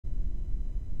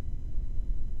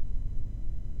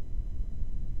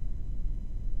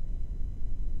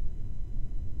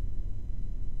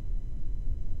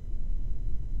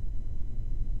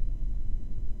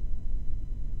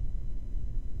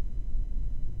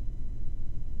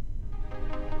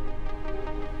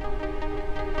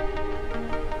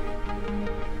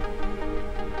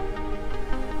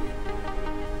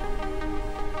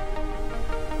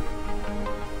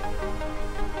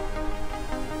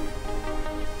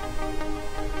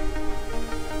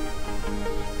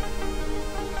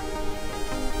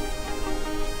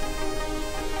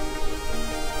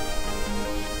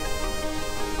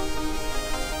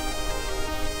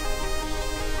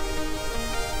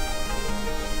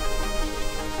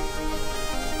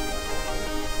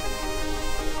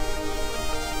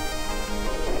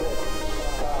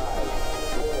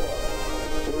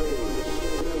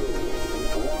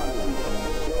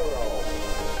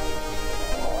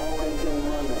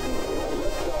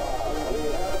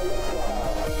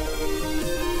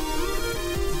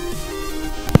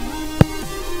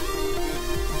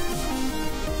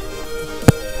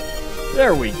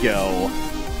There we go.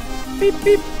 Beep,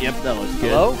 beep. Yep, that looks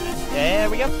good. Hello? There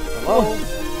we go. Hello.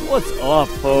 What's up,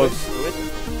 folks?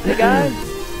 Hey, guys.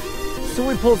 So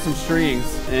we pulled some strings,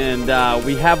 and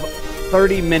we have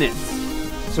 30 minutes.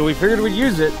 So we figured we'd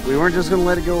use it. We weren't just going to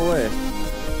let it go away.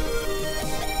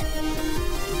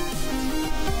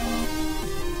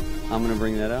 I'm going to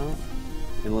bring that out.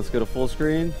 And let's go to full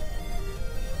screen.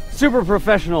 Super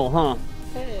professional, huh?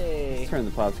 Hey. Let's turn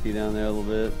the Popsky down there a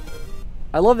little bit.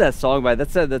 I love that song by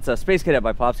that's a Space Cadet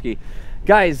by Popsky.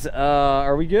 Guys,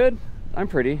 are we good? I'm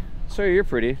pretty. So you're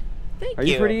pretty. Thank you. Are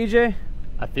you pretty, EJ?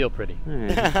 I feel pretty. All right,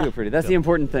 you feel pretty. That's the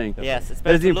important thing. Yes, it's That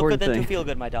better is the to look good important than thing. to feel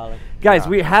good, my darling. Guys,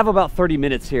 we have about 30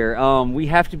 minutes here. We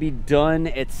have to be done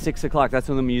at 6 o'clock. That's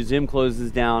when the museum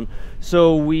closes down.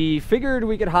 So we figured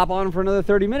we could hop on for another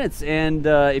 30 minutes. And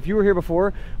if you were here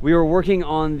before, we were working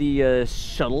on the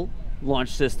shuttle launch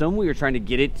system. We were trying to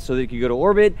get it so that it could go to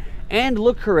orbit and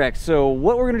look correct. So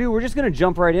what we're going to do, we're just going to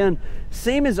jump right in.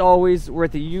 Same as always, we're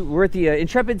at the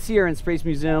Intrepid Sea Air and Space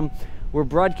Museum. We're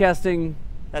broadcasting.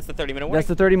 That's the 30-minute warning? That's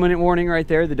the 30-minute warning right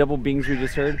there, the double bings we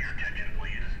just heard.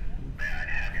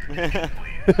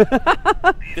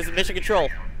 This is Mission Control.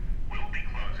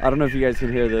 I don't know if you guys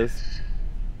can hear this.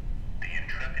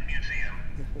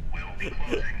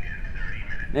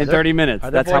 In 30 minutes.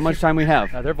 That's how much time we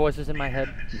have. Are there voices in my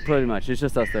head? Pretty much. It's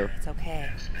just us, though. It's okay.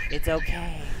 It's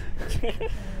okay.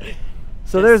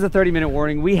 So there's a 30-minute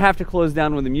warning. We have to close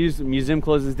down when the museum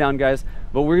closes down, guys.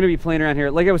 But we're going to be playing around here.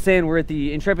 Like I was saying, we're at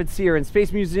the Intrepid Sea Air and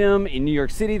Space Museum in New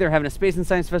York City. They're having a Space and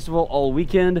Science Festival all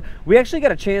weekend. We actually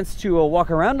got a chance to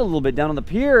walk around a little bit down on the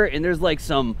pier, and there's like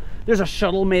there's a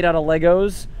shuttle made out of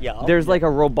Legos. Yeah. There's like a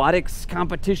robotics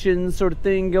competition sort of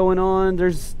thing going on.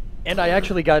 And I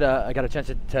actually got a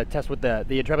chance to test with the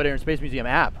Intrepid Air and Space Museum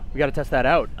app. We got to test that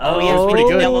out. Oh, yes, we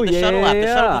need to download the Shuttle app, the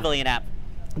yeah. Shuttle Pavilion app.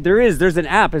 There's an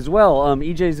app as well.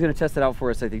 EJ is going to test it out for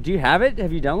us, I think. Do you have it?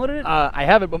 Have you downloaded it? I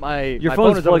have it, but your my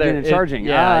phone's phone is over plugged in there. and charging.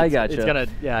 Yeah, I gotcha. It's gonna.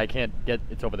 Yeah, I can't get.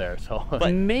 It's over there. So.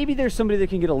 But maybe there's somebody that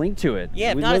can get a link to it.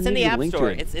 Yeah, if We'd not, love it's in to the get a App link to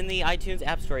Store. it. It's in the iTunes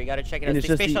App Store. You got to check it And out. it's It's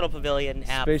the just Space the Shuttle Pavilion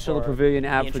app. Space Shuttle Pavilion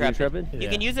app for the Intrepid. You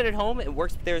can use it at home. It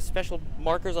works. There's special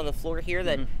markers on the floor here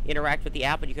that interact with the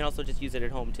app, but you can also just use it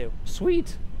at home too.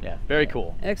 Sweet. Yeah, very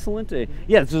cool. Excellent.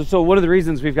 Yeah, so one of the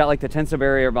reasons we've got like the Tensa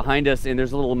barrier behind us, and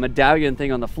there's a little medallion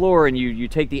thing on the floor, and you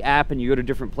take the app and you go to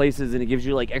different places, and it gives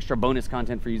you like extra bonus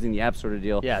content for using the app sort of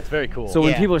deal. Yeah, it's very cool. So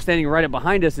when people are standing right up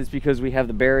behind us, it's because we have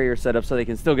the barrier set up so they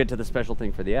can still get to the special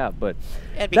thing for the app. But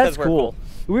that's cool.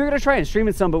 We were going to try and stream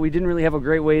it some, but we didn't really have a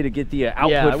great way to get the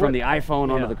output from the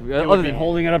iPhone onto the other than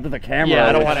holding it up to the camera. Yeah,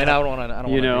 I don't want to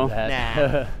do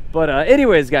that. Nah. But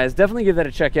anyways, guys, definitely give that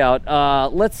a check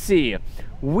out. Let's see.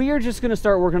 We are just going to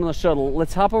start working on the shuttle.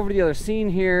 Let's hop over to the other scene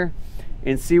here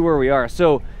and see where we are.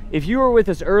 So if you were with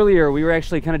us earlier, we were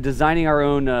actually kind of designing our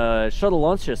own shuttle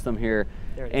launch system here.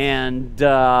 And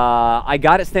I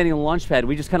got it standing on the launch pad.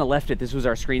 We just kind of left it. This was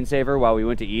our screensaver while we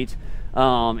went to eat.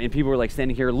 And people were like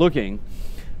standing here looking.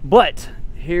 But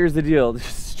here's the deal.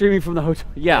 Streaming from the hotel.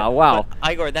 Yeah, wow.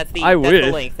 But Igor, that's the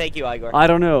link. Thank you, Igor. I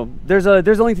don't know. There's a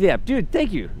link to the app. Dude,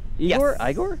 thank you. Igor? Yes.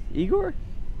 Igor? Igor?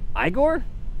 Igor?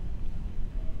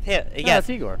 Yeah, No, yes. it's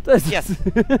Igor. Yes.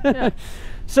 Yeah.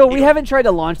 So we haven't tried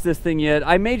to launch this thing yet.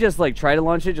 I may just like try to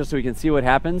launch it just so we can see what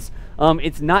happens.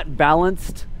 It's not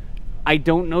balanced. I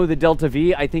don't know the Delta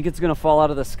V. I think it's going to fall out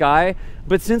of the sky.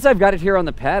 But since I've got it here on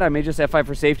the pad, I may just F5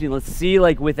 for safety and let's see,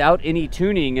 like, without any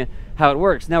tuning, how it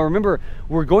works. Now, remember,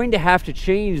 we're going to have to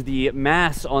change the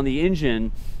mass on the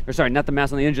engine. Or sorry, not the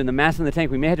mass on the engine, the mass in the tank.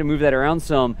 We may have to move that around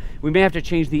some. We may have to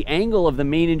change the angle of the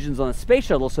main engines on the space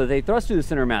shuttle so they thrust through the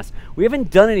center mass. We haven't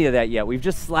done any of that yet. We've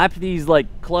just slapped these like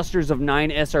clusters of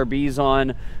 9 SRBs on.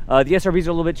 The SRBs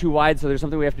are a little bit too wide, so there's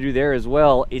something we have to do there as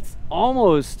well. It's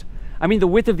almost, I mean, the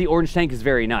width of the orange tank is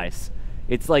very nice.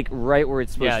 It's like right where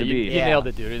it's supposed to be. You nailed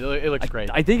it, dude. It looks great.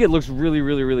 I think it looks really,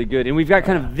 really, really good. And we've got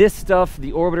kind of this stuff,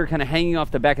 the orbiter kind of hanging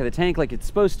off the back of the tank like it's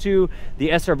supposed to. The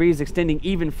SRB is extending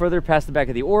even further past the back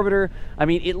of the orbiter. I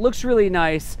mean, it looks really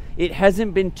nice. It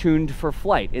hasn't been tuned for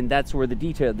flight, and that's where the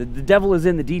devil is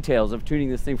in the details of tuning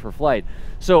this thing for flight.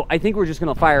 So I think we're just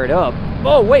going to fire it up.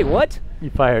 Oh, wait, what? You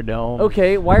fired dome.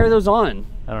 Okay, why are those on?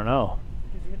 I don't know.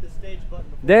 Because you hit the stage button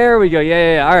before. There we go.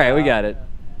 Yeah. All right, we got it.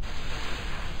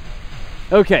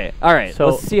 Okay, all right. So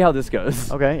let's see how this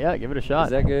goes. Okay, yeah, give it a shot.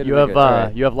 Is that good? You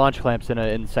have you have launch clamps in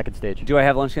the second stage. Do I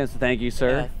have launch clamps? Thank you,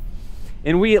 sir. Yeah.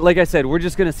 And we, like I said, we're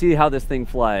just gonna see how this thing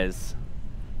flies.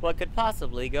 What could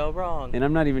possibly go wrong? And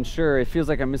I'm not even sure. It feels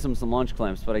like I'm missing some launch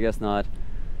clamps, but I guess not.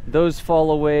 Those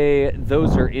fall away.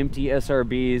 Those are empty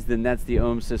SRBs. Then that's the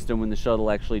ohm system when the shuttle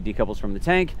actually decouples from the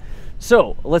tank.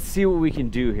 So let's see what we can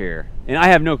do here. And I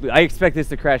have no clue. I expect this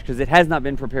to crash because it has not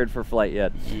been prepared for flight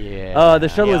yet. Yeah. The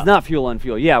shuttle is not fuel on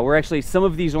fuel. Yeah, we're actually, some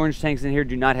of these orange tanks in here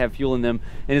do not have fuel in them.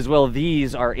 And as well,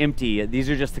 these are empty.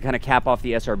 These are just to kind of cap off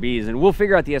the SRBs. And we'll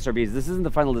figure out the SRBs. This isn't the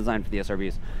final design for the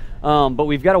SRBs. But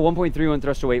we've got a 1.31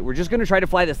 thrust to weight. We're just going to try to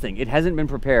fly this thing. It hasn't been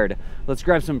prepared. Let's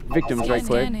grab some victims right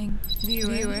quick.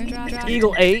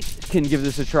 Eagle 8 can give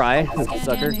this a try.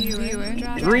 Sucker.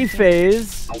 3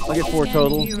 phase. I'll get 4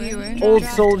 total. Old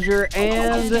Soldier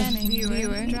and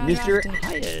Mr.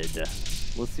 Hyde.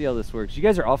 Let's see how this works. You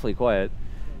guys are awfully quiet.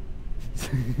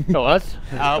 Oh, us?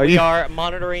 We are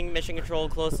monitoring mission control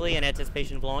closely in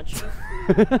anticipation of launch.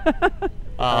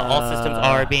 All systems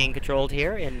are being controlled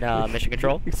here in mission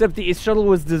control. Except the shuttle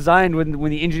was designed when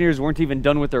the engineers weren't even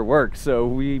done with their work, so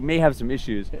we may have some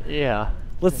issues. Yeah.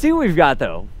 Let's see what we've got,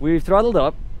 though. We've throttled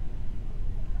up.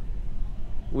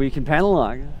 We can panel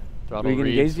lock. Throttle We can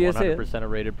engage reads the 100% of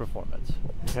rated performance.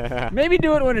 Maybe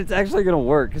do it when it's actually going to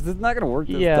work, because it's not going to work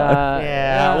this time.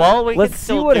 Yeah. Well, we Let's can see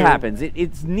still what do. happens.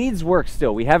 It needs work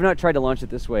still. We have not tried to launch it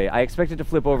this way. I expect it to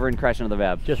flip over and crash into the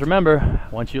VAB. Just remember,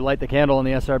 once you light the candle in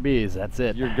the SRBs, that's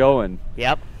it. You're going.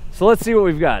 Yep. So let's see what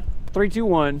we've got. 3, 2,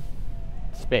 1.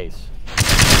 Space.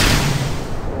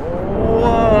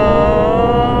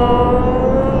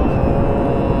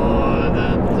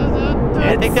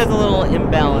 I think there's a little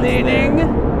imbalance Leaning. there.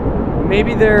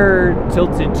 Maybe they're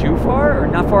tilted too far or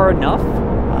not far enough.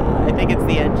 I think it's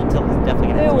the engine tilt is definitely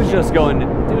going to It was just going.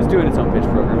 It was doing its own pitch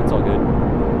program. It's all good.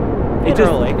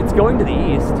 It's going to the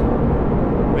east.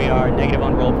 We are negative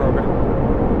on roll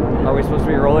program. Are we supposed to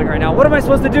be rolling right now? What am I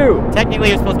supposed to do? Technically,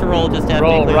 you're supposed to roll just to have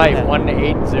Roll to be clear right, with that.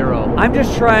 180. I'm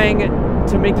just trying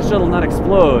to make the shuttle not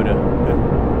explode.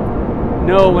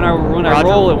 No, when I Roger.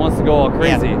 roll, it wants to go all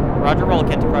crazy. Yeah. Roger, roll,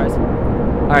 Kent Price.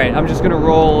 All right, I'm just gonna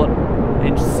roll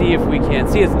and see if we can.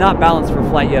 See, it's not balanced for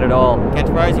flight yet at all. Kent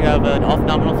Price, you have an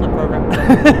off-nominal flip program.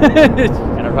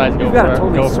 Enterprise, You've got a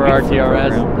totally go for sweet flip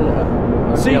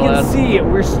RTRS. So you can see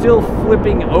we're still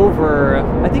flipping over.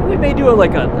 I think we may do a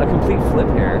complete flip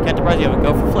here. Kent Price, you have a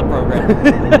go for flip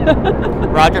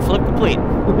program. Roger, flip complete.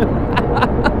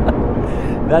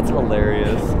 That's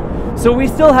hilarious. So we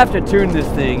still have to tune this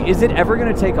thing. Is it ever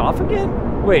going to take off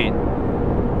again? Wait.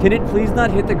 Can it please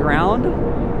not hit the ground?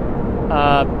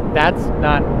 That's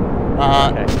not...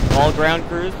 okay. All ground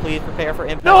crews, please prepare for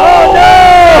impact. No!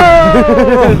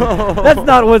 That's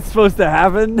not what's supposed to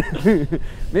happen.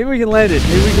 Maybe we can land it.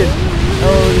 Maybe we can...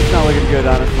 Oh, it's not looking good,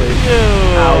 honestly.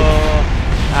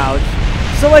 Ouch.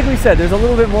 Ouch. So like we said, there's a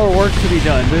little bit more work to be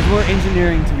done. There's more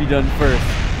engineering to be done first.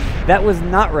 That was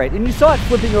not right. And you saw it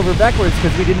flipping over backwards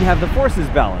because we didn't have the forces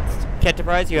balanced.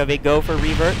 Enterprise, you have a go for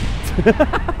revert.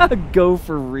 Go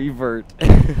for revert.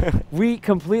 We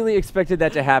completely expected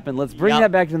that to happen. Let's bring Yep.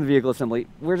 that back to the vehicle assembly.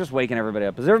 We're just waking everybody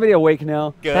up. Is everybody awake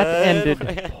now? Good. That ended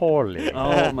poorly.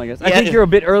 Oh my gosh. I Yeah. think you're a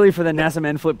bit early for the NASA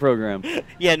Men Flip program.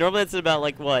 Yeah, normally it's about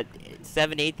like what,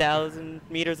 8,000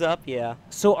 meters up. Yeah.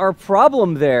 So our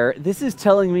problem there, this is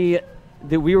telling me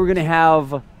that we were going to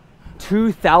have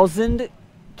 2,000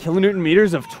 kilonewton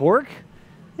meters of torque?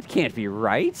 That can't be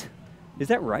right. Is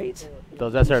that right?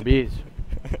 Those SRBs.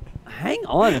 Hang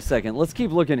on a second. Let's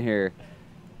keep looking here.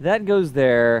 That goes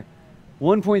there.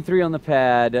 1.3 on the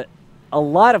pad. A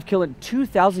lot of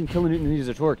 2,000 kilonewton meters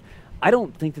of torque. I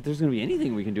don't think that there's going to be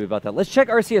anything we can do about that. Let's check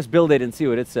RCS build data and see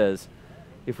what it says.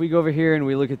 If we go over here and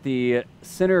we look at the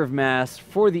center of mass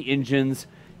for the engines,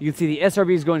 you can see the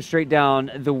SRB is going straight down.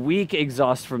 The weak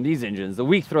exhaust from these engines, the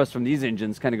weak thrust from these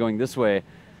engines kind of going this way.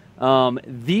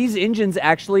 These engines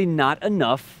actually not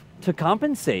enough to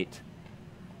compensate.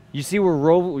 You see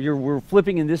we're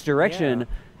flipping in this direction. Yeah.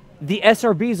 The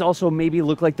SRBs also maybe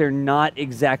look like they're not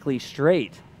exactly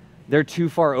straight. They're too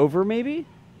far over maybe?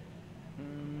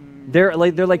 They're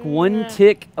like one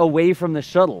tick away from the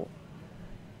shuttle.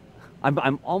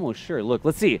 I'm almost sure. Look,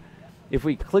 let's see. If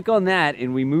we click on that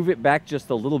and we move it back just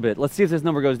a little bit, let's see if this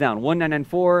number goes down.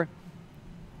 1994.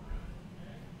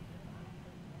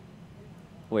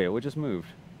 Wait, what just moved?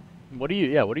 What do you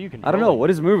controlling? I don't know. What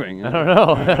is moving? I don't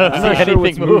know. I don't I'm see not sure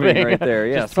what's anything moving right there.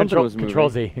 Yeah, Just something was moving. Control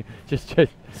Z. Just See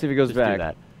if it goes just back. do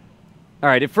that. All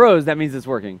right, it froze. That means it's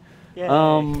working.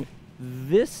 Yay.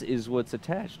 This is what's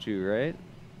attached to, right?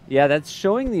 Yeah, that's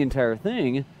showing the entire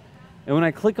thing. And when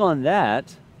I click on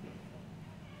that,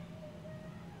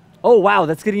 oh wow,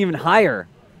 that's getting even higher.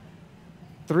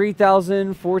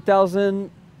 3,000,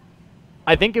 4,000.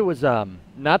 I think it was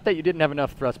not that you didn't have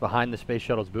enough thrust behind the space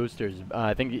shuttle's boosters.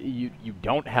 I think you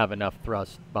don't have enough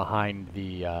thrust behind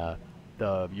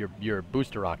your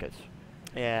booster rockets.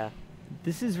 Yeah.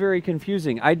 This is very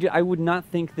confusing. I would not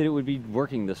think that it would be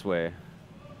working this way.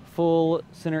 full,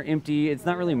 center empty. It's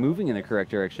not really moving in the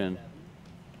correct direction.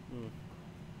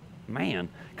 Man,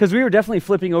 because we were definitely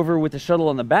flipping over with the shuttle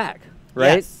on the back,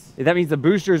 right? Yes. That means the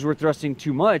boosters were thrusting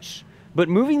too much. But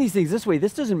moving these things this way,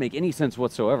 this doesn't make any sense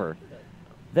whatsoever.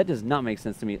 That does not make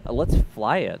sense to me. Let's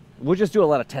fly it. We'll just do a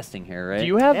lot of testing here, right?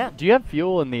 Do you have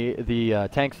fuel in the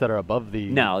tanks that are above the?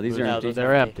 No, these are empty.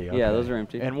 They're empty. Okay. Yeah, those are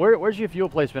empty. And where's your fuel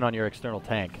placement on your external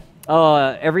tank?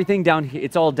 Everything down here.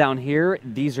 It's all down here.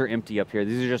 These are empty up here.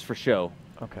 These are just for show.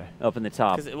 Okay. Up in the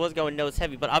top. Because it was going nose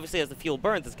heavy, but obviously as the fuel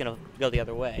burns, it's going to go the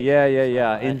other way.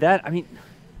 Yeah. And that, I mean,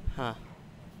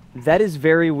 that is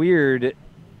very weird.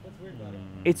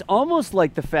 It's almost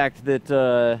like the fact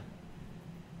that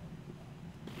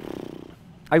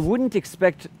I wouldn't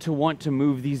expect to want to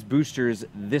move these boosters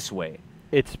this way.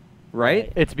 It's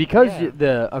right. It's because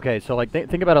so like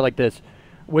think about it like this.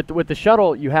 With the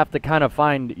shuttle, you have to kind of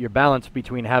find your balance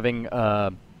between having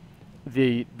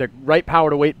the right power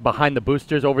to weight behind the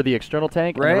boosters over the external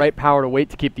tank, and the right power to weight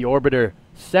to keep the orbiter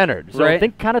centered. So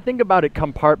think about it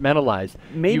compartmentalized.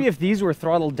 Maybe if these were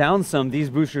throttled down some, these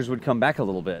boosters would come back a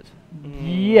little bit.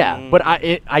 Yeah, but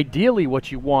ideally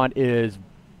what you want is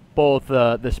both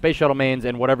the space shuttle mains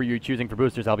and whatever you're choosing for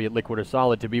boosters, albeit liquid or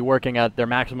solid, to be working at their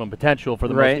maximum potential for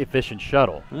the most efficient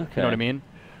shuttle. Okay. You know what I mean?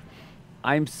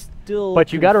 I'm still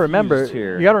But you got to remember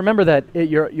here. You got to remember that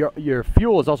your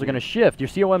fuel is also going to shift. Your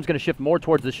COM is going to shift more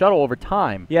towards the shuttle over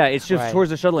time. Yeah, it shifts towards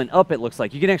the shuttle and up, it looks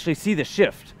like. You can actually see the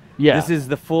shift. Yeah. This is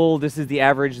the full, this is the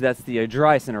average, that's the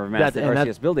dry center of mass that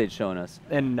RCS build aid's showing us.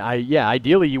 And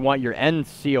ideally you want your end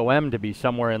COM to be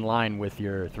somewhere in line with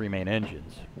your 3 main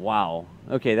engines. Wow.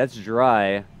 Okay, that's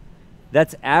dry.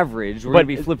 That's average. We're going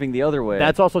to be flipping the other way.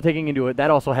 That's also taking into it,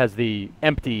 that also has the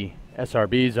empty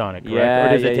SRBs on it, correct? Yeah,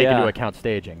 or does it take into account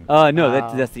staging? No,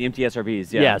 that's the empty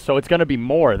SRBs, yeah. Yeah, so it's going to be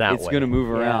more that way. It's going to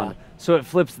move around. So it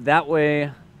flips that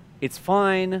way. It's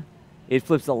fine. It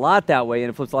flips a lot that way, and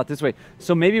it flips a lot this way.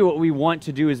 So maybe what we want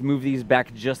to do is move these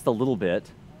back just a little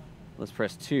bit. Let's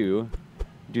press 2.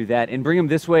 Do that. And bring them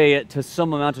this way to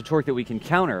some amount of torque that we can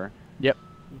counter. Yep.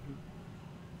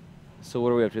 So what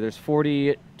are we up to? There's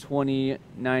 40, 20,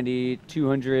 90,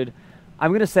 200.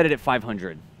 I'm going to set it at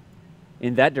 500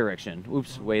 in that direction.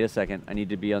 Oops, wait a second. I need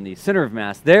to be on the center of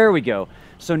mass. There we go.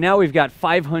 So now we've got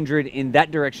 500 in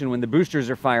that direction when the boosters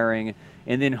are firing.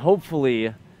 And then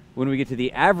hopefully when we get to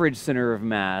the average center of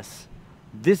mass,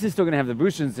 this is still going to have the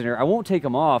boosters center. I won't take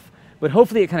them off, but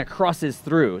hopefully it kind of crosses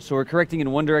through. So we're correcting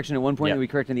in one direction at one point, and we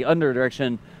correct in the other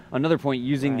direction another point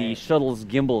using the shuttle's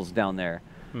gimbals down there.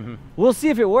 We'll see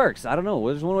if it works. I don't know.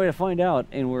 There's one way to find out,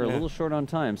 and we're a little short on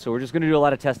time. So we're just going to do a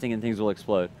lot of testing, and things will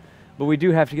explode. But we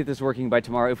do have to get this working by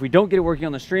tomorrow. If we don't get it working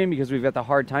on the stream because we've got the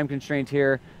hard time constraint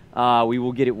here, we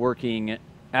will get it working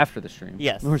after the stream.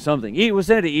 Yes. Or something. We'll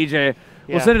send it to EJ.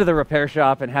 We'll send it to the repair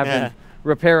shop and have him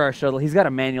repair our shuttle. He's got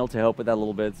a manual to help with that a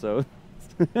little bit, so.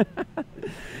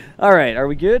 All right, are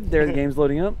we good? There, the game's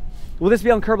loading up. Will this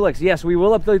be on Kerbal X? Yes, we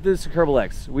will upload this to Kerbal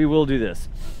X. We will do this.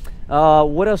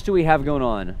 What else do we have going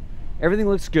on? Everything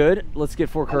looks good. Let's get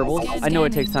 4 Kerbals. I know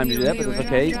it takes time to do that, but it's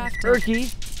okay.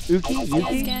 Uki,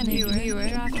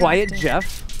 Yuki, Quiet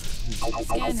Jeff,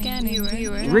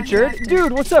 Richard.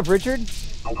 Dude, what's up, Richard?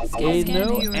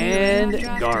 Aidno and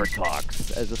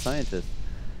Gartox as a scientist.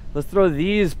 Let's throw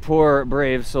these poor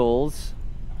brave souls.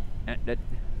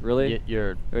 Really?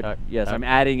 Yes, I'm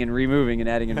adding and removing and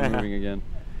adding and removing again.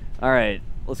 All right,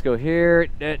 let's go here.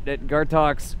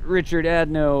 Gartox, Richard,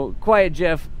 Adno, Quiet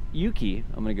Jeff, Yuki.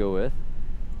 I'm gonna go with.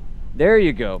 There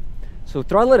you go. So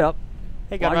throttle it up.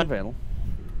 Hey, Gunrun. Panel.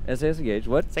 SAS engage.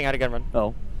 What? Saying hi to Gunrun.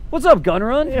 Oh. What's up,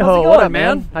 Gunrun? Hey, how's it going, what up,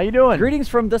 man? How you doing? Greetings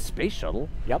from the space shuttle.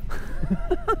 Yep.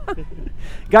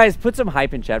 Guys, put some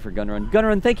hype in chat for Gunrun.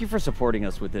 Gunrun, thank you for supporting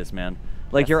us with this, man.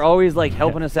 Like, you're always, like,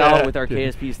 helping us out with our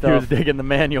KSP stuff. He was digging the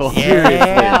manual.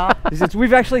 Yeah.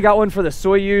 We've actually got one for the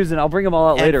Soyuz, and I'll bring them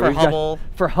all out And later. for We've Hubble.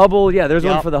 For Hubble, yeah, there's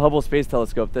one for the Hubble Space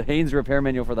Telescope, the Haynes repair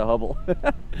manual for the Hubble.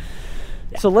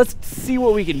 So let's see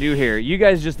what we can do here. You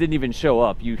guys just didn't even show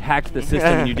up. You hacked the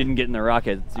system and you didn't get in the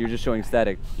rocket. So you're just showing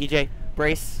static. EJ,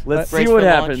 brace. Let's brace see what for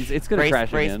happens. launch. It's gonna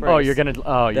crash again. Oh, you're gonna do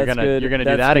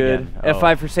that again. Oh.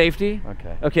 F5 for safety.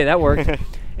 Okay. Okay, that worked.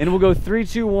 And we'll go 3,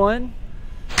 2, 1.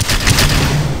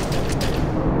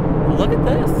 Look at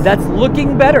this. That's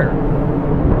looking better.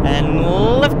 And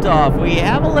liftoff. We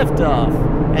have a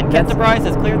liftoff. And Captain Bryce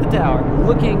has cleared the tower.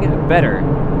 Looking better.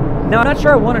 Now, I'm not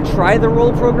sure I want to try the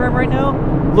roll program right now.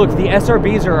 Look, the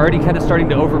SRBs are already kind of starting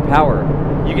to overpower.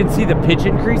 You can see the pitch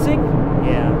increasing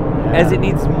as it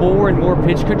needs more and more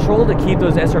pitch control to keep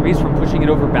those SRBs from pushing it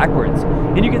over backwards.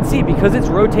 And you can see, because it's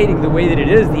rotating the way that it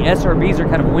is, the SRBs are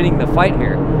kind of winning the fight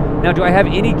here. Now, do I have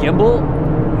any gimbal?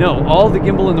 No, all the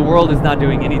gimbal in the world is not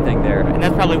doing anything there. And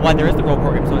that's probably why there is the roll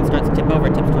program. So when it starts to tip over,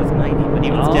 it tips towards 90. But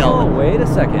even Oh, still, wait a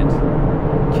second.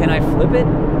 Can I flip it?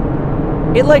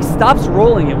 It like stops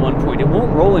rolling at one point. It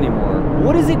won't roll anymore.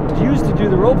 What does it use to do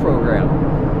the roll program?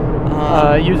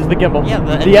 Uses the gimbal. Yeah, the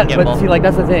But gimbal. see, like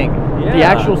that's the thing. Yeah. The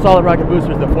actual solid rocket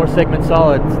boosters, the 4-segment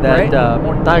solids that Right.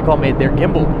 Morton Diacol made, they're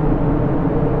gimbaled.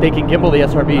 They can gimbal the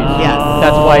SRBs. Yes.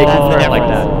 That's why it That's can the turn like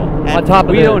that. difference. And On top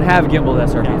of We the, don't have gimbal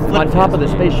SRBs. Yeah, It's on just top of the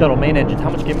SRBs. space shuttle main engines,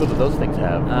 how much gimbal do those things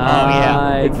have?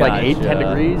 yeah. It's like 8, 10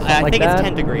 degrees. I something like think that. it's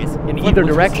 10 degrees. In Flip either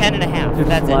was direction. 10 and a half. Just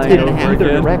That's it, flying 10 and a In half. either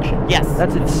again. direction. Yes.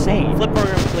 That's insane. Flip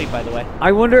program complete, by the way.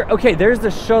 I wonder, okay, there's the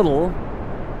shuttle.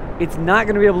 It's not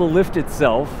going to be able to lift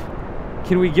itself.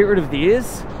 Can we get rid of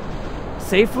these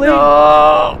safely?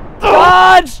 No!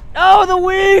 Dodge! Oh, the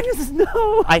wings!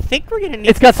 No! I think we're gonna need.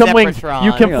 It's got some wings. Sepratron.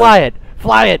 You can Hang on. fly it.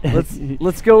 Fly it.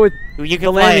 Let's go with You can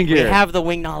the fly landing it. gear. We have the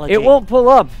wing knowledge. It won't pull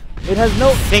up. It has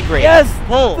no. Sync rate. Yes.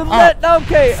 Pull up.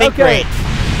 Okay. Sync okay.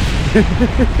 rate.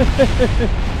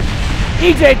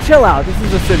 EJ, chill out. This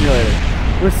is a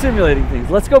simulator. We're simulating things.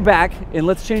 Let's go back and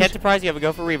let's change. Can't surprise you. Have a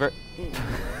go for revert.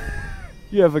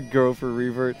 You have a go for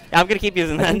revert. I'm gonna keep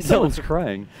using I that think until. someone's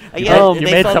crying. Yeah, You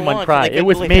they made saw the someone launch and cry. they It couldn't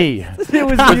was believe me. It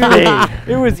was was you.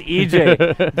 me. It was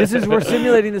EJ. This is we're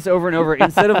simulating this over and over.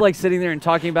 Instead of like sitting there and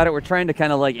talking about it, we're trying to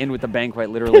kind of like end with the bang, quite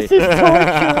literally.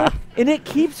 And it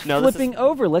keeps No, this is- flipping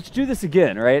over. Let's do this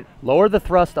again, right? Lower the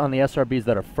thrust on the SRBs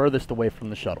that are furthest away from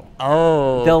the shuttle.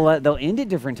 Oh. They'll end at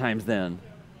different times then.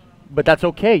 But that's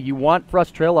okay. You want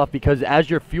thrust trail off because as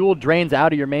your fuel drains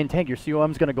out of your main tank, your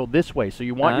COM is going to go this way. So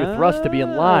you want your thrust to be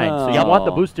in line. So you want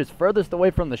the Oh. boosters furthest away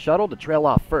from the shuttle to trail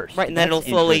off first. Right, and then That's it'll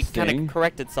slowly kind interesting. of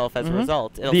correct itself as a Mhm.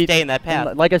 result. It'll The- stay in that and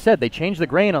path. Like I said, they changed the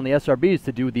grain on the SRBs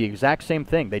to do the exact same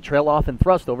thing. They trail off and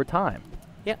thrust over time.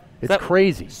 Yeah. It's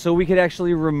crazy. So we could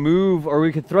actually remove, or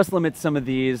we could thrust limit some of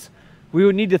these. We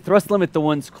would need to thrust limit the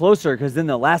ones closer because then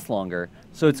they'll last longer.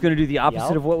 So it's going to do the opposite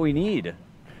Yep. of what we need.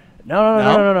 No.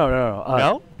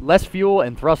 No? Less fuel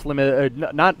and thrust limit.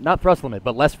 Not thrust limit,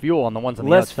 but less fuel on the ones on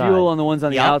the Less outside. fuel on the ones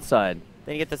on Yep. the outside.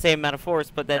 Then you get the same amount of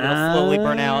force, but then it'll slowly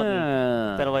burn out, Ah.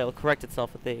 and that way it'll correct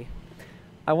itself with the.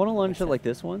 I want to launch it like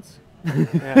this once.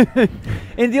 Yeah.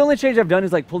 And the only change I've done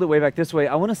is like pulled it way back this way.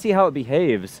 I want to see how it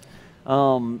behaves.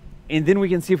 And then we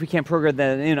can see if we can't program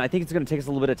that in. I think it's going to take us a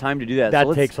little bit of time to do that. That so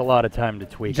let's- takes a lot of time to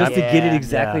tweak. just I've- to get it Yeah.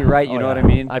 exactly Yeah. right. You Oh, know what I yeah.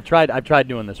 mean? I've tried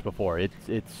doing this before. It's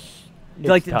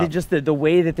like tough. just the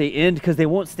way that they end because they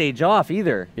won't stage off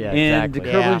either. Yeah, and the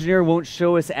exactly. Kerbal Yeah. Engineer won't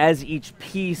show us as each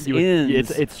piece You would-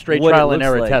 ends. it's straight what it trial and looks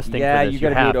error like. testing Yeah, for this. you got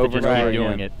to have do it to over just and over keep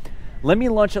doing again. it. Let me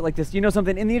launch it like this. You know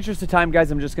something? In the interest of time,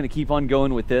 guys, I'm just going to keep on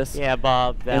going with this. Yeah,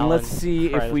 Bob. And let's see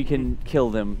if we can kill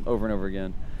them over and over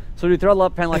again. So we throttle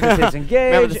up, panel like this, engage.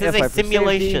 Remember, this is a F5 for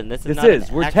simulation. safety. This is not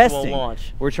an We're actual testing.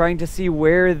 launch. We're trying to see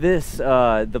where this,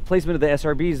 the placement of the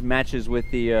SRBs matches with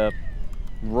the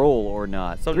roll or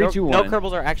not. So 3, no, 2, 1. no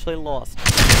Kerbals are actually lost.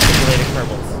 Simulated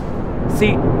Kerbals.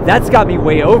 See, that's got me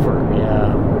way over.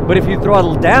 Yeah. But if you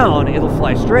throttle down, it'll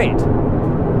fly straight.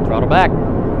 Throttle back.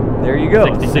 There you go.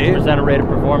 See? 66% of rated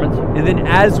performance. And then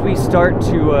as we start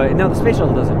to, and now the space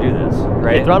shuttle doesn't do this,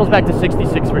 right? It throttles back to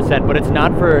 66%, but it's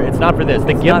not for this.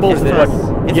 The not gimbal's for what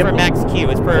this. It's for max Q.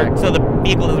 It's for so the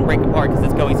vehicle doesn't break apart because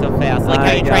it's going so fast. Like how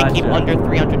I you try and keep gotcha. under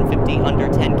 350, under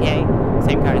 10K.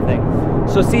 Same kind of thing.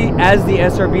 So see, as the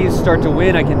SRBs start to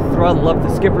win, I can throttle up the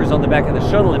skippers on the back of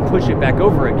the shuttle and push it back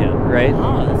over again, right?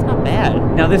 Oh, that's not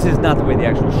bad. Now this is not the way the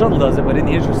actual shuttle does it, but in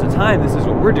the interest of time, this is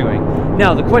what we're doing.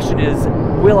 Now the question is,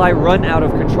 will I run out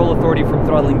of control authority from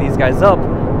throttling these guys up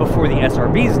before the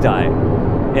SRBs die?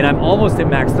 And I'm almost at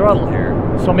max throttle here.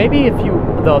 So maybe if you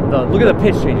Look at the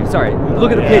pitch changing. Sorry,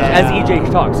 look at the pitch as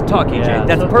EJ talks. Talk, EJ. Yeah,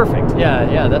 That's so- perfect.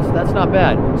 Yeah, that's not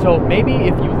bad. So maybe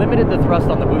if you limited the thrust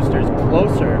on the boosters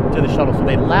closer to the shuttle, so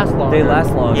they last longer. They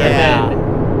last longer. Yeah. And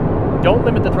then don't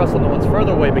limit the thrust on the ones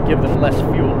further away, but give them less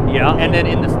fuel. Yeah. And then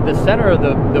in the center of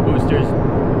the boosters,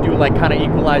 do like kind of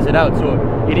equalize it out,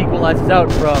 so it equalizes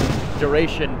out from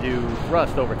duration to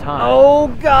thrust over time. Oh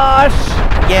gosh.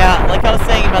 Yeah, like I was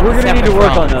saying about We're the gonna need to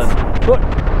work on Separatrons. that.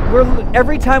 But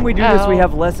every time we do this, we Ow.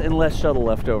 have less and less shuttle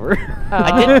left over.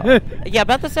 I did. Yeah,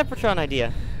 about the Sepratron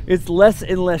idea. It's less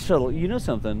and less shuttle. You know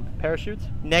something? Parachutes?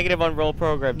 Negative on roll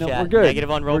program, No, chat. we're good. Negative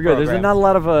on roll we're good. program. There's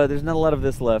not a lot of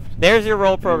this left. There's your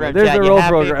roll program, There's chat. the You roll happy?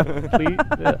 program. Please?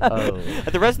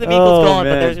 Oh. The rest of the vehicle's gone, but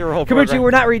man. there's your roll Kabuchi, program.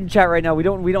 we're not reading chat right now. We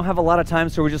don't have a lot of time,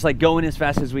 so we're just like going as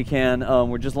fast as we can.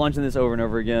 We're just launching this over and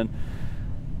over again.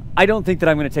 I don't think that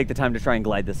I'm going to take the time to try and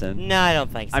glide this in. No, I don't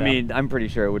think so. I mean, I'm pretty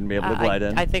sure I wouldn't be able to glide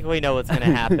in. I think we know what's going to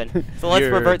happen. So let's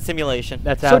You're- revert simulation.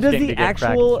 That's so asking to get cracked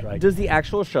and strike. does the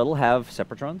actual shuttle have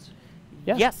Separatrons?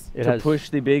 Yeah. Yes. It to has push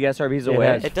the big SRBs it away.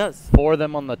 has It does. 4 of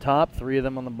them on the top, 3 of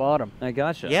them on the bottom. I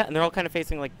gotcha. Yeah, and they're all kind of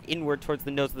facing like inward towards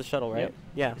the nose of the shuttle, right? Yep.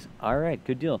 Yeah. All right,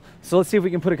 good deal. So let's see if we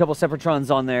can put a couple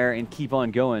Separatrons on there and keep on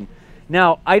going.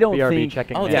 Now, I don't BRB think...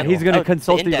 checking Oh, yeah, manual. he's going to oh,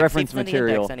 consult the index. reference He's sending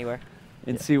material index anywhere.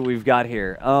 and see what we've got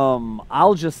here.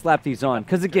 I'll just slap these on.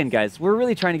 Because, again, guys, we're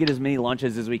really trying to get as many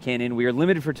launches as we can in. We are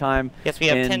limited for time. Yes, we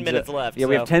have 10 and, minutes left. Yeah,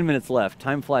 we have so- 10 minutes left.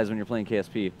 Time flies when you're playing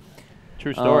KSP.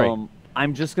 True story.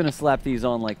 I'm just going to slap these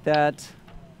on like that.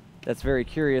 That's very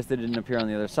curious that it didn't appear on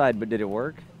the other side, but did it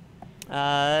work?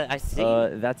 I see.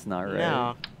 That's not right.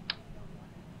 No.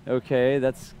 Okay,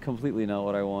 that's completely not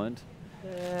what I want.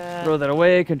 Throw that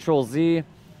away, Control Z.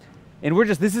 And we're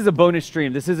just, this is a bonus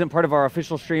stream. This isn't part of our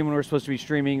official stream when we're supposed to be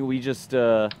streaming. We just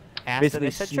basically they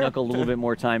said sure. snuck a little bit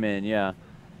more time in, yeah.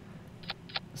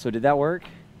 So did that work?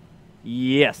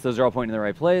 Yes, those are all pointing in the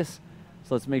right place.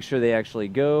 So let's make sure they actually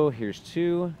go. Here's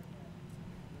 2.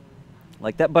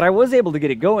 Like that, but I was able to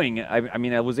get it going. I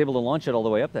mean, I was able to launch it all the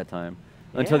way up that time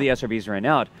until the SRBs ran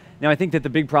out. Now, I think that the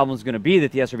big problem is going to be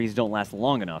that the SRBs don't last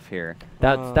long enough here.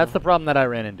 That's the problem that I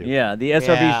ran into. Yeah, the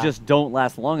SRBs just don't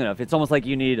last long enough. It's almost like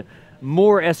you need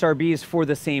more SRBs for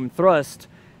the same thrust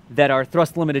that are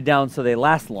thrust limited down so they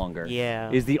last longer.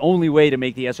 Yeah. Is the only way to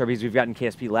make the SRBs we've got in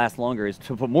KSP last longer is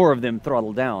to put more of them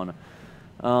throttled down.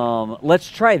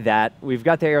 Let's try that. We've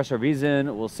got the SRBs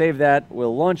in. We'll save that.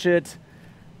 We'll launch it.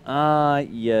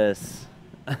 Yes.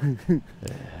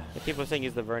 People are saying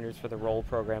use the Verners for the roll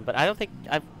program, but I don't think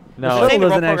I've. No. they're Shuttle saying the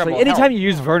roll doesn't program actually. will Anytime help. you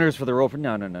use Verners for the roll,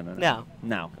 no.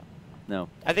 No.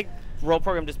 I think roll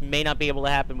program just may not be able to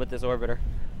happen with this orbiter.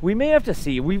 We may have to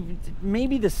see.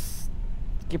 Maybe the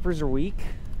skippers are weak.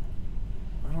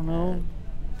 I don't know.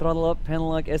 Throttle up, panel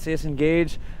lock, SAS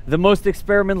engage. The most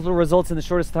experimental results in the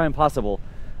shortest time possible.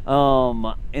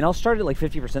 And I'll start at like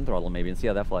 50% throttle maybe and see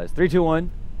how that flies. 3, 2,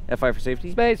 1. F5 for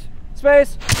safety. Space.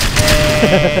 Space.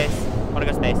 Space. Want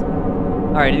to go space?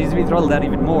 All right, it needs to be throttled down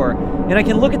even more. And I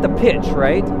can look at the pitch,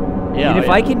 right? Yeah. And if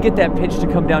I can get that pitch to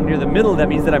come down near the middle, that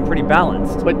means that I'm pretty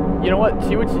balanced. But you know what?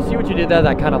 See what you did there.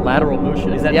 That kind of lateral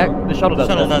motion. Is that the shuttle does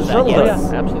Shuttle that? does that, Shuttle yes.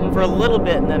 does. Yeah, absolutely. For a little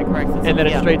bit, and then it corrects itself. And then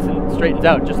it yeah. straightens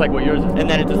out, just like what yours is. And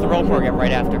then it does the roll program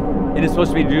right after. It is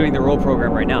supposed to be doing the roll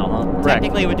program right now, huh? Correct.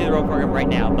 Technically, it would do the roll program right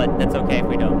now, but that's okay if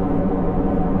we don't.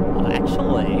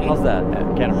 Actually, How's that?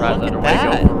 Enterprise Look at underway.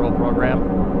 that. Go for roll program.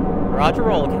 Roger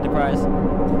roll, Enterprise.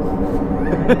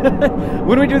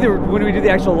 when we do the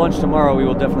actual launch tomorrow, we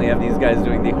will definitely have these guys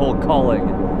doing the whole calling,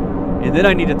 and then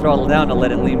I need to throttle down to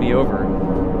let it lean me over.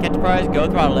 Enterprise, go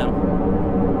throttle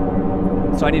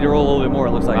down. So I need to roll a little bit more.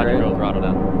 It looks like, Roger, right? roll throttle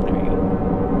down. There you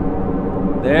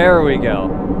go. There we go.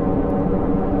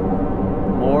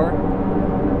 More,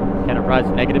 Enterprise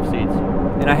negative seats.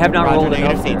 and I have not Roger, rolled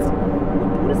negative enough there. seats.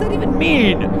 What does that even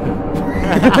mean?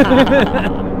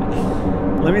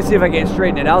 Let me see if I can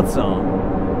straighten it out some.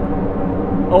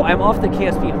 Oh, I'm off the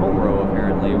KSP home row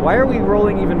apparently. Why are we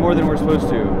rolling even more than we're supposed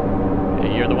to?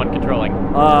 Yeah, you're the one controlling.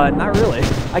 Not really.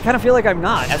 I kind of feel like I'm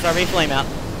not. SRB flame out.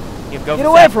 You go Get for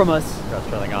away SEP. from us. Thrust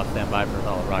trailing off, standby for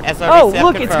solid rocket. SRB Oh, SEP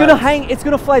look, it's gonna confirmed. hang. It's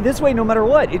gonna fly this way no matter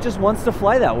what. It just wants to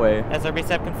fly that way. SRB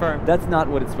SEP confirmed. That's not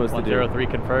what it's supposed to do. 103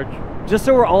 converge. Just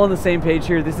so we're all on the same page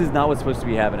here, this is not what's supposed to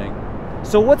be happening.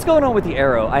 So what's going on with the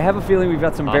arrow? I have a feeling we've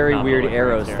got some Off very nominal weird with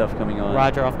arrow brakes here. stuff coming on.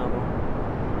 Roger, off nominal.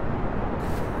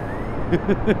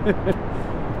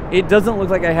 It doesn't look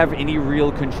like I have any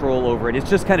real control over it. It's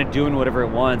just kind of doing whatever it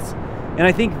wants. And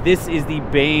I think this is the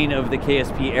bane of the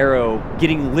KSP arrow,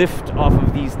 getting lift off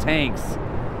of these tanks.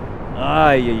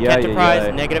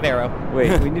 Enterprise, negative arrow.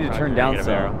 Wait, we need to turn down Negative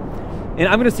some. arrow. And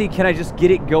I'm going to see, can I just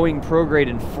get it going prograde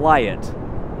and fly it?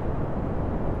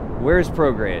 Where's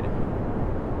prograde?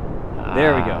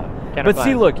 There we go. But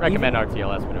see, look, Recommend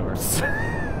RTLS maneuver.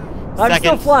 I'm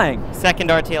still flying. Second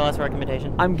RTLS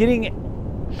recommendation. I'm getting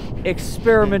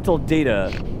experimental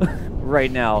data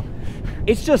right now.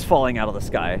 It's just falling out of the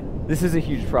sky. This is a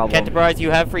huge problem. Enterprise,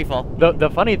 you have free fall. The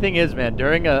funny thing is, man,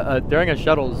 during a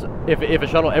shuttle's, if a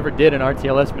shuttle ever did an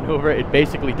RTLS maneuver, it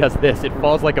basically does this. It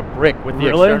falls like a brick with the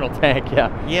Really? external tank, yeah.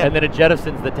 Yeah. And then it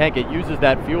jettisons the tank. It uses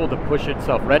that fuel to push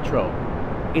itself retro.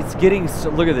 It's getting so,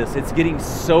 look at this. It's getting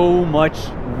so much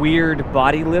weird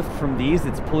body lift from these.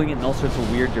 It's pulling it in all sorts of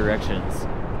weird directions.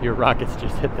 Your rockets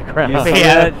just hit the ground. You see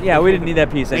Yeah. that? Yeah, we didn't need that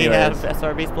piece We anyways. have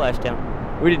SRB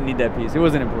splashdown. We didn't need that piece. It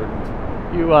wasn't important.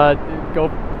 You go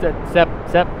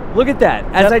Sep. Look at that.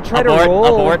 As I try abort, to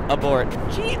roll. abort.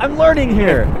 Gee, I'm learning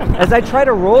here. As I try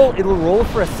to roll, it'll roll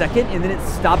for a second and then it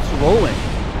stops rolling.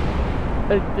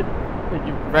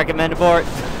 Recommend abort.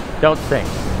 Don't sing.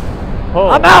 Oh.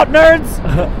 I'm out, nerds!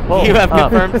 Oh, You have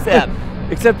confirmed SEP.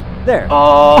 Except There.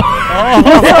 Oh!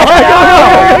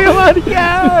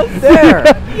 Yes! There.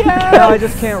 Yes! Now I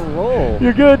just can't roll.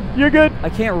 You're good. You're good. I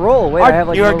can't roll. Wait, I have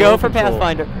like you are no go roll for control.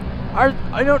 Pathfinder.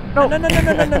 I don't know. No.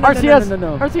 RCS.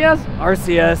 No. RCS.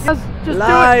 RCS. Yes, just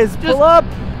Lies. do it. Pull up.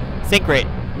 Sync rate.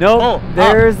 Nope. Oh,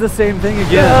 There's the same thing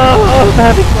again. Oh, I'm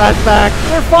having flashbacks.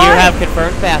 They're fine. You have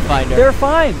confirmed Pathfinder. They're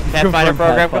fine. Pathfinder Confirmed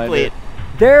program Pathfinder. complete.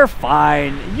 They're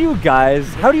fine. You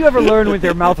guys, how do you ever learn with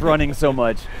your mouth running so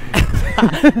much?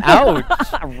 Ouch.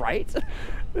 Right?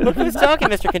 Look who's talking.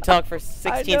 Mr. can talk for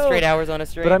 16 know. straight hours on a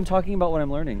straight. But I'm talking about what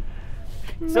I'm learning.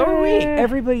 So are we.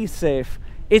 Everybody's safe.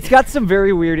 It's got some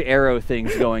very weird arrow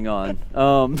things going on.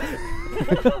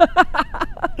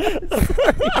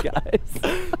 Sorry, guys.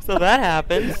 So that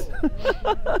happens.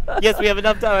 Yes, we have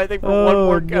enough time, I think, for one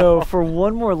more go. No, for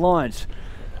one more launch.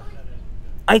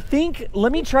 I think,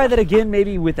 let me try that again,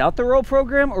 maybe without the roll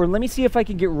program, or let me see if I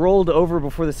can get rolled over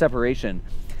before the separation.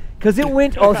 Because it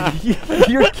went,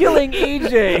 you're killing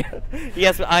AJ.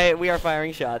 Yes, we are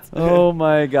firing shots. Oh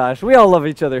my gosh, we all love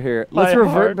each other here. Let's My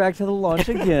revert heart. back to the launch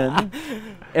again.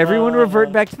 Everyone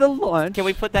revert back to the launch. Can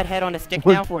we put that head on a stick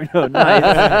now? 1.0, nice.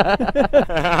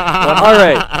 All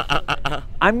right,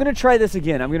 I'm going to try this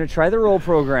again. I'm going to try the roll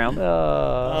program.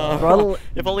 Throttle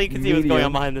If only you could see what's going on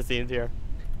medium. behind the scenes here.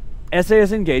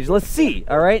 SAS engaged. Let's see,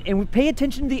 all right? And we pay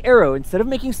attention to the arrow instead of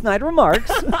making snide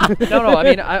remarks. No. I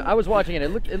mean, I was watching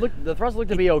it. The thrust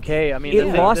looked to be okay. I mean,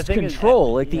 It the lost thing is-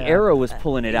 control. Like the yeah. arrow was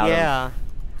pulling it out. Yeah.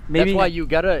 Maybe That's why you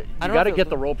gotta I don't know if it get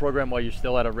was the roll program while you're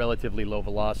still at a relatively low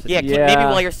velocity. Yeah, Yeah. maybe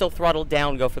while you're still throttled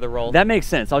down, go for the roll. that makes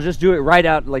sense. I'll just do it right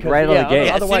out, like right out of the gate. as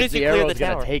soon Otherwise, as you the clear arrow's the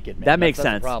gonna tower. take it. Man. That makes That's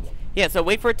sense. The problem. Yeah, so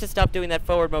wait for it to stop doing that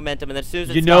forward momentum, and then as soon as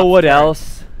it You stops, know what turn.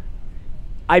 else?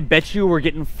 I bet you we're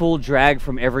getting full drag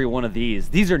from every one of these.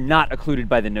 These are not occluded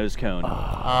by the nose cone.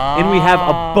 And we have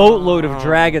a boatload of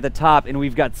drag at the top, and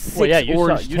we've got 6 Well, yeah, you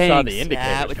orange saw the tanks indicators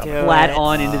That would coming. do flat it.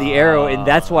 on into the arrow, and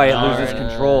that's why it loses Darn.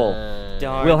 control.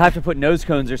 Darn. We'll have to put nose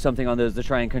cones or something on those to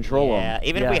try and control Yeah, them.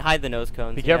 even if we hide the nose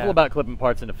cones. Be careful yeah. about clipping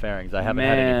parts into fairings. I haven't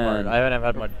had Man. I haven't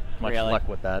had much Really? luck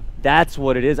with that. That's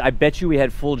what it is. I bet you we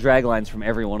had full drag lines from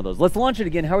every one of those. Let's launch it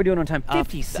again. How are we doing on time?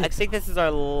 56. I think this is our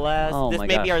last. Oh this my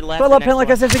may God. be our last. Throttle or up, pen next like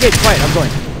I one. said, engage. Quiet, I'm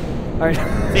going. All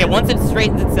right. So yeah, once it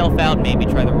straightens itself out, maybe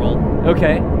try the roll.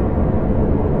 Okay.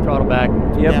 Throttle back.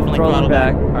 Yep, Definitely throttle throttle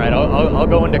back. All right, I'll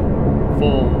go into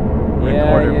full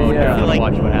recorder mode yeah. here I feel and like-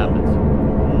 watch what happens.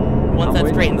 Once I'm that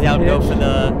waiting straightens for the out, go pitch. for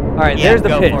the. All right, yeah, there's the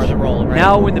go pitch. for the roll. Right?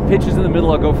 Now when the pitch is in the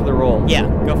middle, I'll go for the roll. Yeah,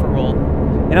 go for roll.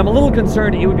 And I'm a little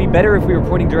concerned it would be better if we were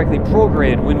pointing directly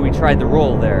pro-grid when we tried the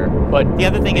roll there. But The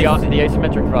other thing the, is- the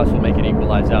asymmetric thrust will make it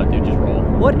equalize out, dude. Just roll.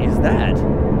 What is that?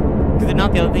 Because if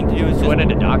not, the other thing to do is just. Went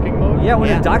into docking mode? Yeah, when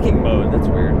Yeah. in docking mode. That's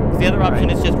weird. The other option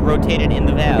is just rotate it in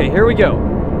the valve. Okay, here we go.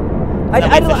 That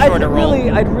makes a shorter roll.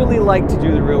 I'd really like to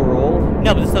do the real roll.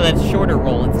 No, but so that's shorter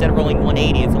roll. Instead of rolling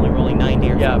 180, it's only rolling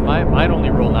 90 or Yeah, something. mine only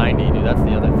roll 90, dude. That's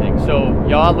the other thing. So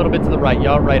yaw a little bit to the right.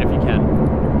 Yaw right if you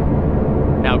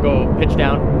can. Now go pitch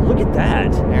down. Look at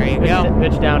that. There you Pitch, go.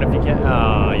 pitch down if you can.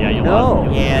 Oh, yeah, you No.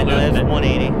 lost. You Yeah, no, lose that's it.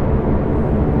 180.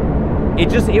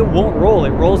 It won't roll. It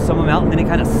rolls some amount and then it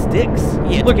kind of sticks.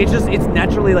 Yeah. Look, it's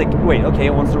naturally like, wait, okay,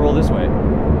 it wants to roll this way.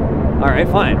 All right,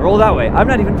 fine, roll that way. I'm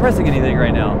not even pressing anything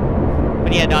right now.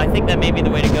 But yeah, no, I think that may be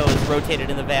the way to go is rotate it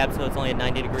in the valve so it's only a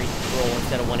 90-degree roll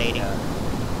instead of 180.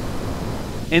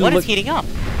 And What look, is heating up?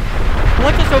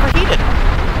 What just overheated?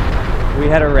 we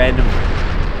had a random.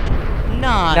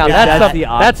 Nah, Now Yeah, that's the something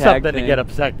octag to thing. get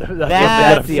upset.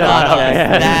 That's the squad.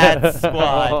 octag. That's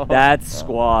squad. That's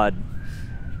squad.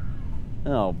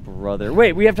 Oh, brother.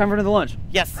 Wait, we have time for another lunch.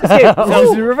 Yes. Escape.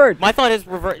 So revert. My thought is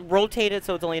rotate it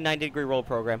so it's only a 90-degree roll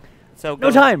program. So No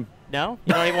go- time. No?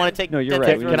 You don't even want to take No, you're 10 right.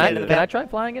 seconds We to Can rotate I it in the can I valve? try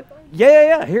flying it?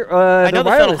 Yeah. Here, I know the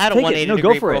shuttle wireless, had a take it. 180 No,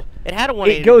 degree go for roll. it. It had a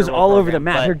 180 It goes degree roll all over the program,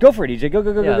 map. but- Here, go for it, EJ. Go,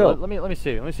 go, go, Yeah, go. let me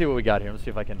see. Let me see what we got here. Let's see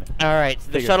if I can. All right, so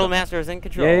the Figure shuttle something. master is in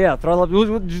control. Yeah. Throttle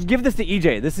up. Just give this to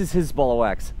EJ. This is his ball of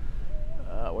wax.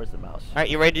 Where's the mouse? All right,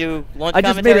 you ready to do launch I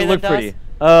just made commentary it look then, pretty.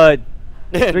 Dawes?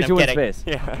 3, No, 2, I'm 1, kidding. space.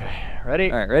 Yeah.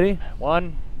 Ready? All right, ready?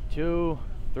 1, 2,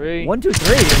 3. 1, 2,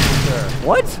 3.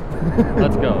 What?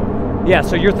 Let's go. Yeah,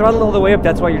 so you're throttled all the way up.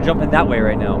 That's why you're jumping that way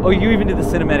right now. Oh, you even did the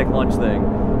cinematic launch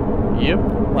thing. Yep.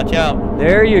 Watch out.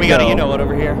 There you We go. got a you know what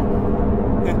over here.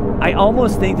 I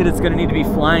almost think that it's going to need to be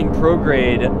flying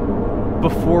prograde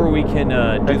before we can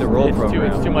do the roll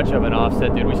program. It's too much of an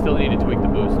offset, dude. We still need to tweak the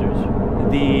boosters.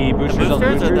 The The boosters on the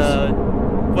boosters or boosters? the...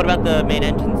 What about the main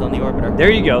engines on the orbiter? There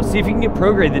you go. See if you can get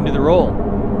prograde, then do the roll.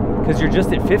 Because you're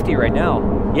just at 50 right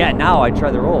now. Yeah, now I'd try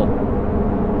the roll.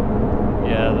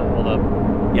 Yeah, hold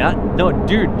up. Yeah? No,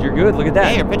 dude, you're good. Look at that.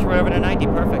 Hey, you're pitching right over to 90.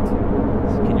 Perfect.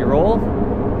 Can you roll?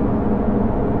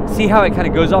 See how it kind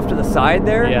of goes off to the side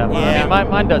there? Yeah, I mean,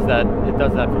 mine does that. It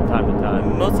does that from time to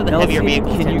time. Most of the Now let's heavier see,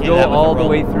 vehicles can tend you to go do that with all the the roll.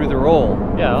 way through the roll?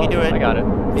 Yeah, If you do it I got it.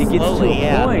 It gets slowly, to a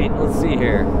yeah. point. Let's see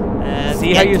here. See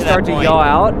to how get you to start that to point. yaw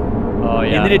out? Oh,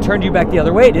 yeah. And then it turned you back the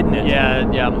other way, didn't it? Yeah,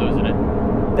 I'm losing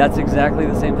it. That's exactly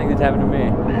the same thing that's happened to me.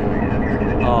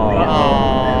 Oh.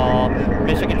 Oh,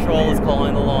 mission control is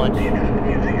calling the launch.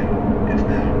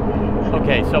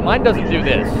 Okay, so mine doesn't do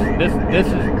this. This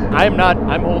is,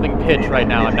 I'm holding pitch right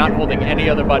now. I'm not holding any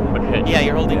other button but pitch. Yeah,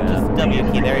 you're holding just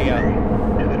W key. There you go.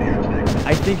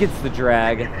 I think it's the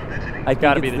drag. I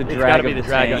think it's the drag of the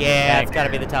tank. Yeah, it's got to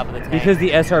be the top of the tank. Because the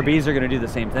SRBs are going to do the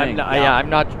same thing. I'm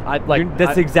not.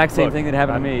 That's the exact same thing that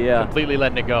happened I'm to me. Yeah. completely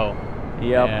letting it go.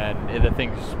 Yep. And the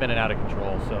thing's spinning out of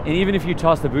control. So. And even if you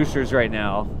toss the boosters right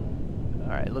now.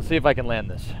 All right, let's see if I can land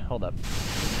this. Hold up.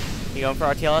 You going for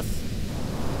RTLS?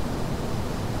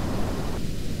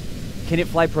 Can it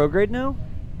fly prograde now?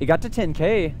 It got to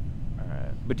 10K. All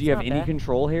right. But do you have not any bad.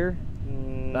 control here?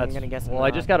 I'm gonna guess. Well,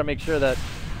 I just got to make sure that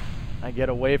I get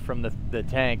away from the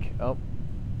tank. Oh.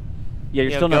 Yeah,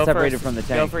 you're still not separated from the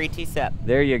tank. Go for ET SEP.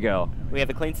 There you go. We have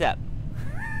a clean SEP.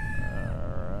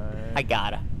 Alright. I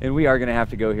gotta. And we are going to have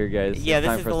to go here, guys. Yeah, It's this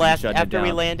time is for the us to last. shut it After we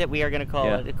down. land it, we are gonna call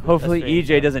Yeah. it. Hopefully a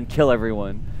EJ doesn't kill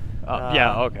everyone.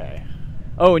 Yeah. Okay.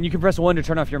 Oh, and you can press 1 to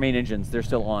turn off your main engines. They're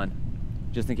still on.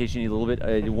 Just in case you need a little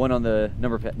bit. 1 on the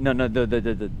number pad. No,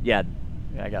 yeah.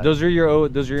 Yeah, I got Those are your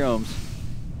ohms.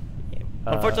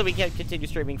 Unfortunately, we can't continue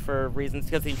streaming for reasons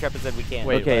because the Intrepid said we can't.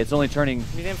 Wait, Okay, it's only turning.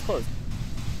 Museum's closed.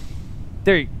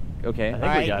 There you. Okay. I think All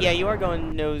we right. got Yeah, it. you are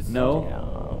going nose.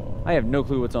 No. I have no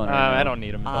clue what's on right now. I don't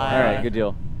need them. All right, good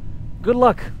deal. Good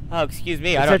luck. Oh, excuse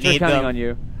me. I I don't you're need counting them. on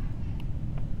you.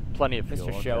 Plenty of fuel.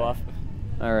 Mr. Show Off.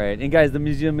 All right, and guys, the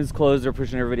museum is closed. They're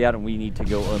pushing everybody out, and we need to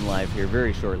go on live here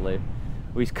very shortly.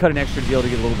 We cut an extra deal to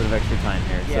get a little bit of extra time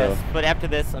here. Yes, but after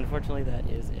this, unfortunately, that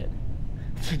is it.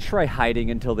 So try hiding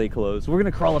until they close. We're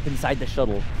gonna crawl up inside the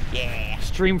shuttle. Yeah.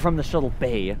 Stream from the shuttle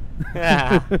bay.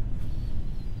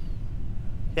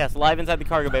 Yes, live inside the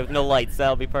cargo bay with no lights.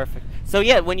 That'll be perfect. So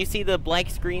yeah, when you see the blank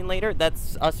screen later,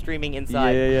 that's us streaming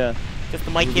inside. Yeah. Just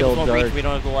the mic It'll be cables all won't reach. dark. We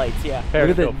don't have the lights. Yeah.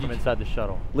 Periscope that. from inside the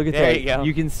shuttle. Look at There that. you go.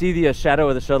 You can see the shadow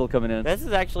of the shuttle coming in. This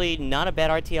is actually not a bad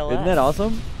RTLS. Isn't that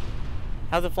awesome?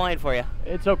 How's it flying for you?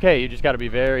 It's okay. You just got to be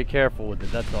very careful with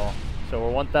it. That's all. So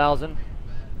we're 1,000.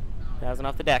 1,000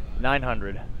 off the deck.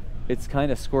 900. It's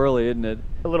kind of squirrely, isn't it?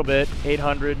 A little bit.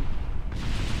 800.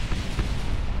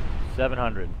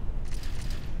 700.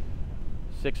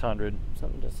 600.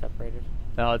 Something just separated.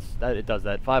 No, it does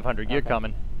that. 500. Gear Okay.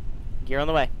 coming. Gear on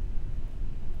the way.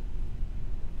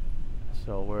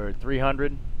 So we're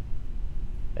 300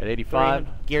 at 85.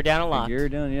 Gear down a lot. Gear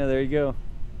down. Yeah, there you go.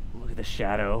 Look at the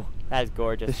shadow. That is The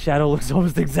gorgeous. shadow looks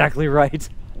almost exactly right.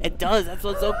 It does. That's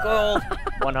what's so cool.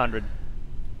 100.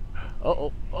 Oh,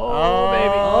 baby.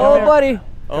 Oh, Come here. buddy.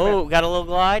 Oh, got a little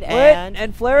glide Wait,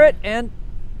 and flare it, and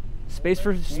space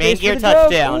for main for gear the drogue.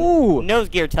 touchdown. Ooh, Nose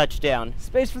gear touchdown.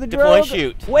 space for the Deploy drogue.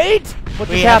 shoot. Wait, what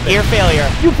We just have happened? gear failure.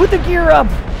 You put the gear up.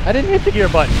 I didn't hit the gear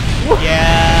button.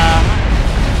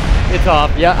 Yeah. It's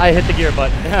off. Yeah, I hit the gear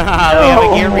button. We have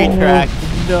a gear retract.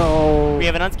 No. We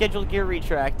have an unscheduled gear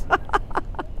retract.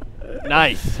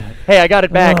 Nice. Hey, I got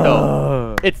it back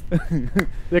though. It's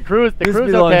the cruise. The This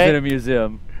cruise belongs okay. in a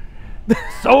museum.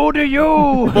 So do you.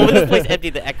 Well, with this place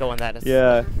empty, the echo on that is.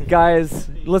 Yeah, guys,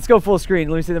 let's go full screen.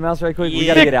 Let me see the mouse right quick. We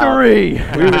gotta get out. Victory.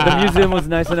 The museum was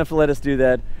nice enough to let us do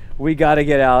that. We gotta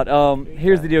get out.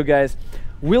 Here's the deal, guys.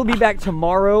 We'll be back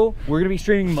tomorrow. We're gonna be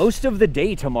streaming most of the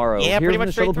day tomorrow. Yeah, here pretty from much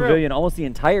the straight Shuttle through. Pavilion, almost the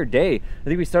entire day. I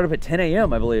think we start up at 10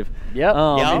 a.m. I believe. Yep.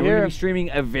 And we're Here. gonna be streaming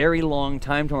a very long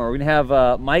time tomorrow. We're gonna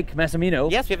have Mike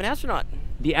Massimino, Yes, we have an astronaut.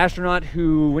 the astronaut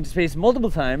who went to space multiple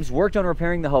times, worked on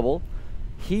repairing the Hubble.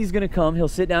 He's going to come. He'll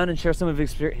sit down and share some of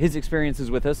his experiences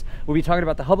with us. We'll be talking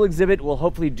about the Hubble exhibit. We'll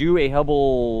hopefully do a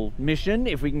Hubble mission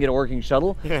if we can get a working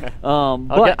shuttle.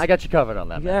 I got you covered on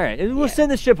that. All Man. right, and we'll Yeah. send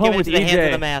this ship home Give it with into the EJ. hands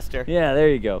of the master. Yeah, there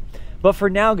you go. But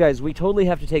for now, guys, we totally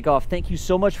have to take off. Thank you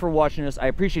so much for watching us. I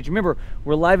appreciate you. Remember,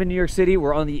 we're live in New York City.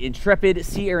 We're on the Intrepid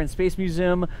Sea, Air, and Space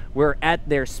Museum. We're at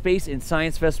their Space and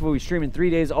Science Festival. We stream in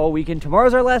 3 days all weekend.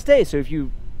 Tomorrow's our last day, so if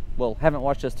you haven't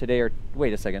watched us today, or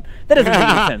wait a second, that doesn't make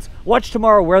any sense. Watch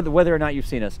tomorrow, whether or not you've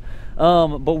seen us.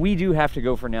 But we do have to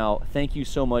go for now. Thank you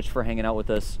so much for hanging out with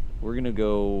us. We're gonna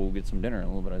go get some dinner in a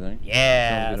little bit, I think.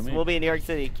 Yeah. Sounds good to me. We'll be in New York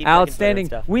City. Keep checking Outstanding.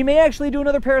 Twitter and stuff. We may actually do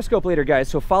another Periscope later, guys.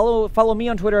 So follow me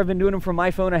on Twitter. I've been doing them from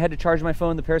my phone. I had to charge my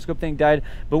phone. The Periscope thing died.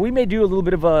 But we may do a little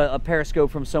bit of a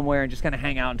Periscope from somewhere and just kind of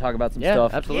hang out and talk about some Yeah,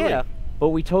 stuff. absolutely. Yeah. But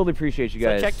we totally appreciate you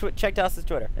guys. So check Toss's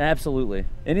Twitter. Absolutely.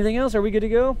 Anything else? Are we good to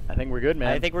go? I think we're good, man.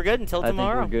 I think we're good until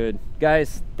tomorrow. I think we're good.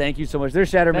 Guys, thank you so much. There's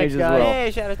Shatter Thanks, Mage as guys. well.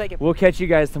 Hey, Shadow, thank you. We'll catch you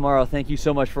guys tomorrow. Thank you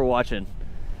so much for watching.